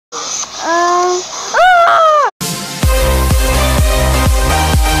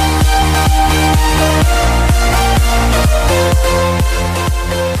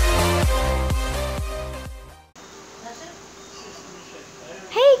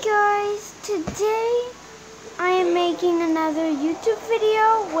Guys, today I am making another YouTube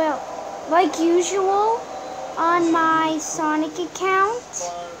video, well, like usual, on my Sonic account.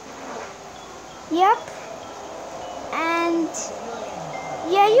 Yep. And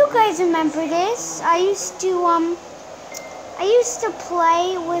yeah, you guys remember this. I used to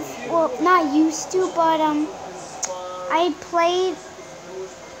play with, well, not used to, but I played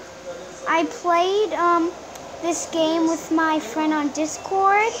this game with my friend on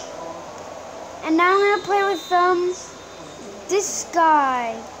Discord, and now I'm gonna play with this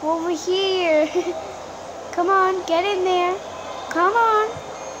guy over here. Come on, get in there. Come on.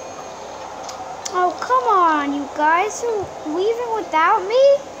 Oh, come on, you guys are leaving without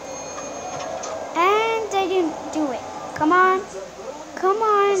me? And I didn't do it. Come on. Come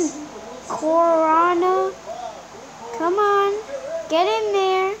on, Corona. Come on, get in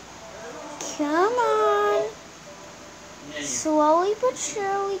there. Come on. Slowly but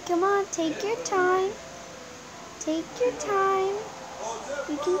surely. Come on, take your time. Take your time.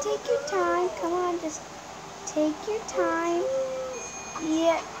 You can take your time. Come on, just take your time.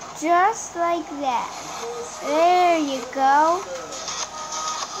 Yeah, just like that. There you go.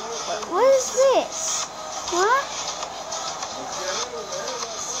 What is this? Huh?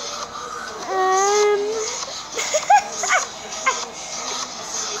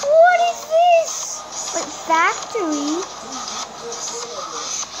 What is this? What factory?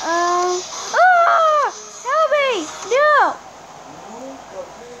 Help me! No!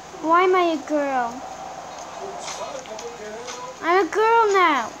 Why am I a girl? I'm a girl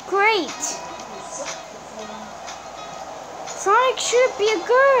now. Great. Sonic should be a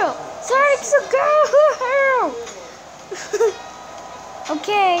girl. Sonic's a girl.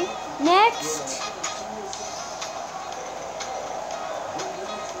 Okay, next.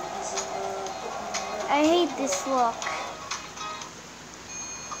 I hate this look.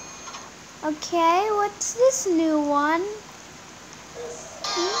 Okay, what's this new one?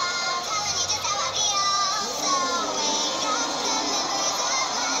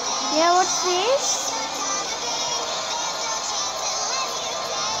 Yeah, what's this?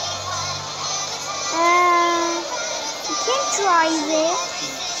 You can't drive it.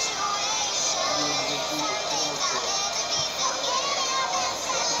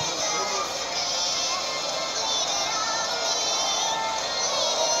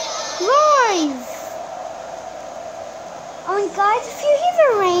 Live! Oh, and guys, if you hear the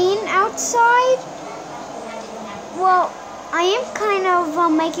rain outside, well, I am kind of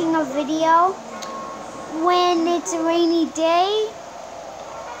making a video when it's a rainy day.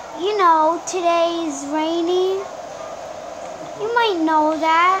 You know, today is rainy. You might know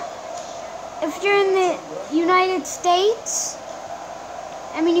that. If you're in the United States,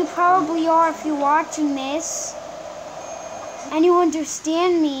 I mean, you probably are if you're watching this, and you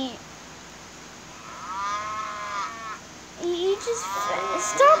understand me. You just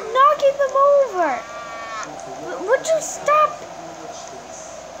stop knocking them over. Would you stop?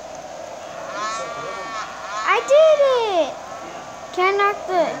 I did it. Can't knock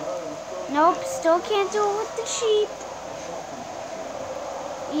the... Nope, still can't do it with the sheep.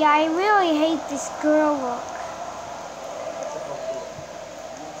 Yeah, I really hate this girl look.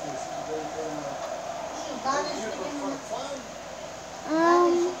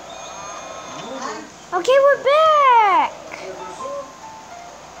 Okay, we're back.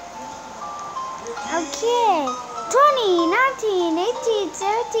 Okay. 20, 19, 18,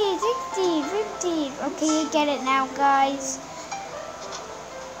 17, 16, 15. Okay, you get it now, guys.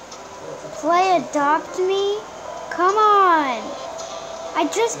 Play Adopt Me? Come on. I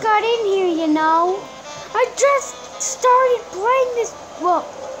just got in here, you know. I just started playing this. Well,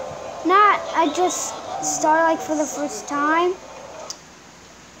 I just started like for the first time.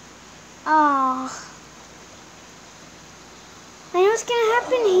 Oh. I know what's gonna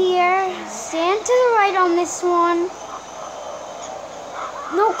happen here. Stand to the right on this one.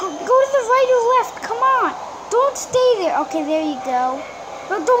 No, go to the right or left. Come on. Don't stay there. Okay, there you go.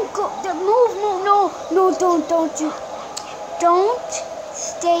 No, don't go. Move. No, don't you. Don't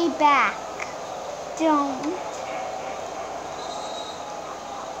stay back. Don't.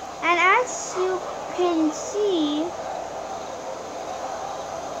 And as you can see,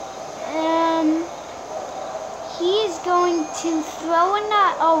 he is going to throw a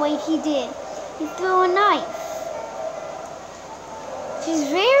knife. Oh wait, he did. He threw a knife. She's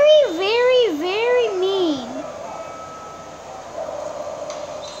very, very, very mean.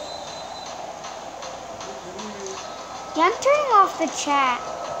 Yeah, I'm turning off the chat.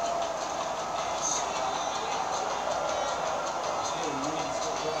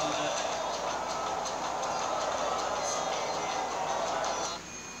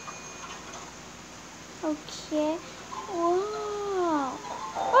 Okay. Wow.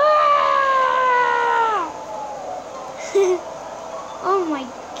 Ah! Oh my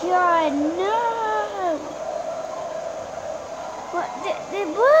God, no! What?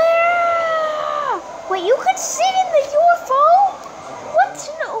 Wait, you could sit in the UFO? What?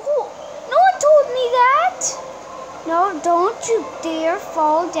 No one told me that. No, don't you dare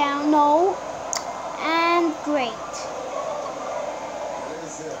fall down. No. And great.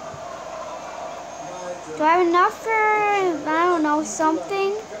 Do I have enough for, I don't know,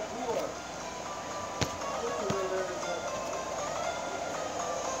 something?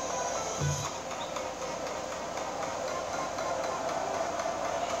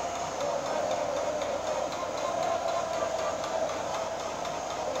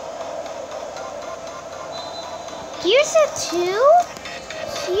 Here's a 2?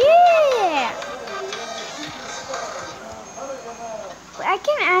 Yeah! I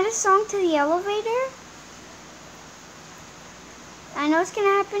can add a song to the elevator? I know it's gonna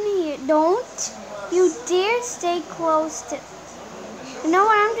happen here. Don't you dare stay close to... You know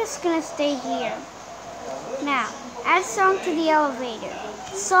what? I'm just gonna stay here. Now, add a song to the elevator.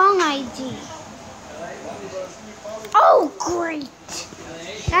 Song ID. Oh, great!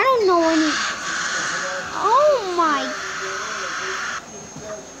 I don't know any... Oh my...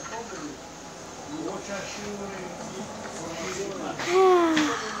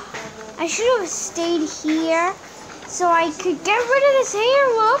 I should have stayed here so I could get rid of this hair,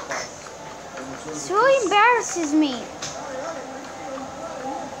 look. This really embarrasses me.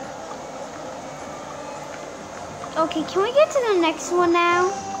 Okay, can we get to the next one now?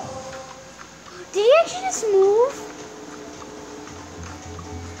 Did he actually just move?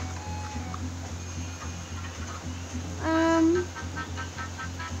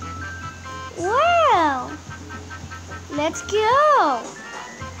 Well, let's go.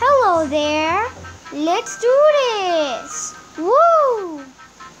 Hello there. Let's do this. Woo!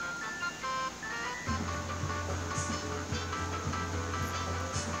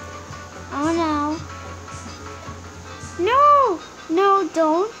 Oh no. No! No,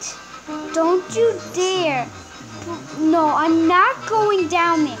 don't. Don't you dare. No, I'm not going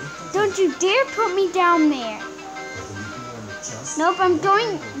down there. Don't you dare put me down there. Nope, I'm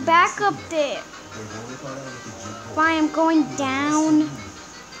going back up there. Fine, I'm going down.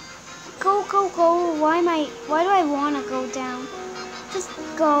 Go, go, go. Why do I want to go down? Just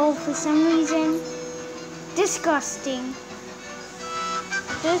go for some reason. Disgusting.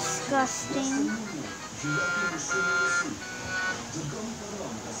 Disgusting.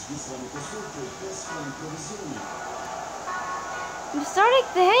 I'm Sonic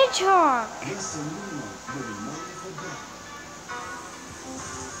the Hedgehog.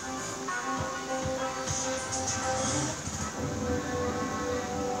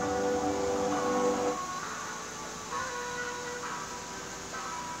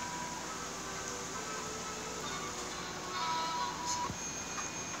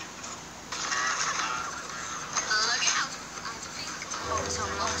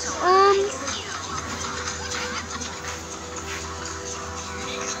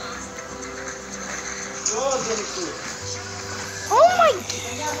 Oh my!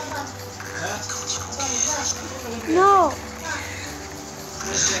 No.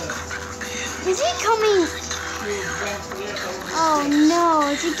 Is he coming? Oh no,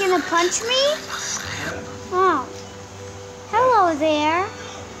 is he gonna punch me? Oh. Hello there.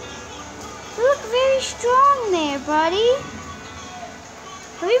 You look very strong there, buddy.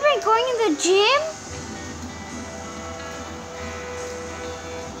 Have you been going to the gym?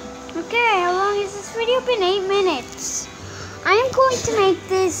 Okay, how long has this video been? 8 minutes. I am going to make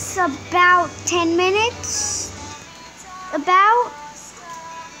this about 10 minutes. About.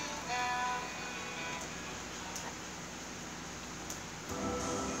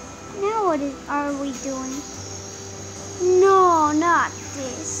 Now what are we doing? No, not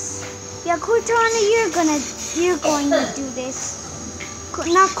this. Yeah, Cortana, you're going to do this.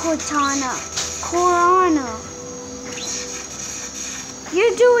 Not Cortana. Corana.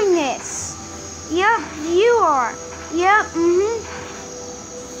 You're doing this. Yep, you are. Yep,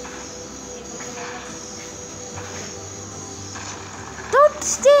 Don't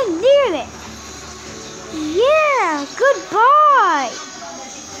stand near it. Yeah, goodbye.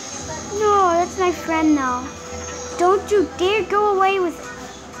 No, that's my friend now. Don't you dare go away with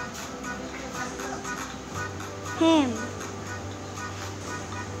him.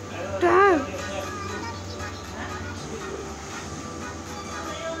 Darn.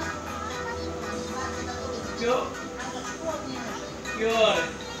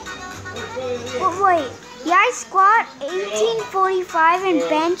 But wait, yeah, I squat 1845 and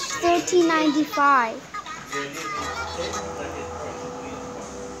bench 1395. Okay,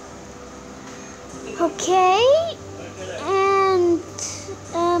 and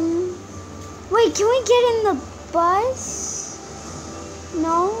wait, can we get in the bus?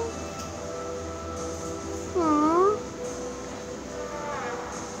 No? Aw.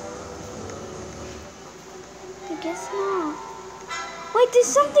 I guess not. Wait, there's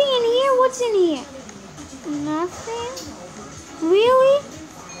something in here? What's in here? Nothing? Really?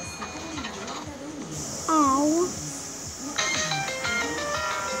 Oh.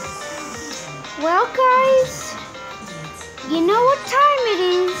 Well, guys, you know what time it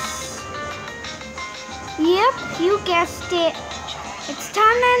is. Yep, you guessed it. It's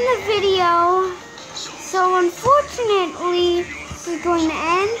time to end the video. So unfortunately, we're going to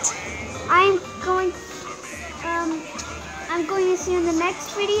end. I'm going to see you in the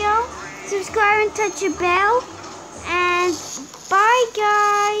next video. Subscribe and touch your bell.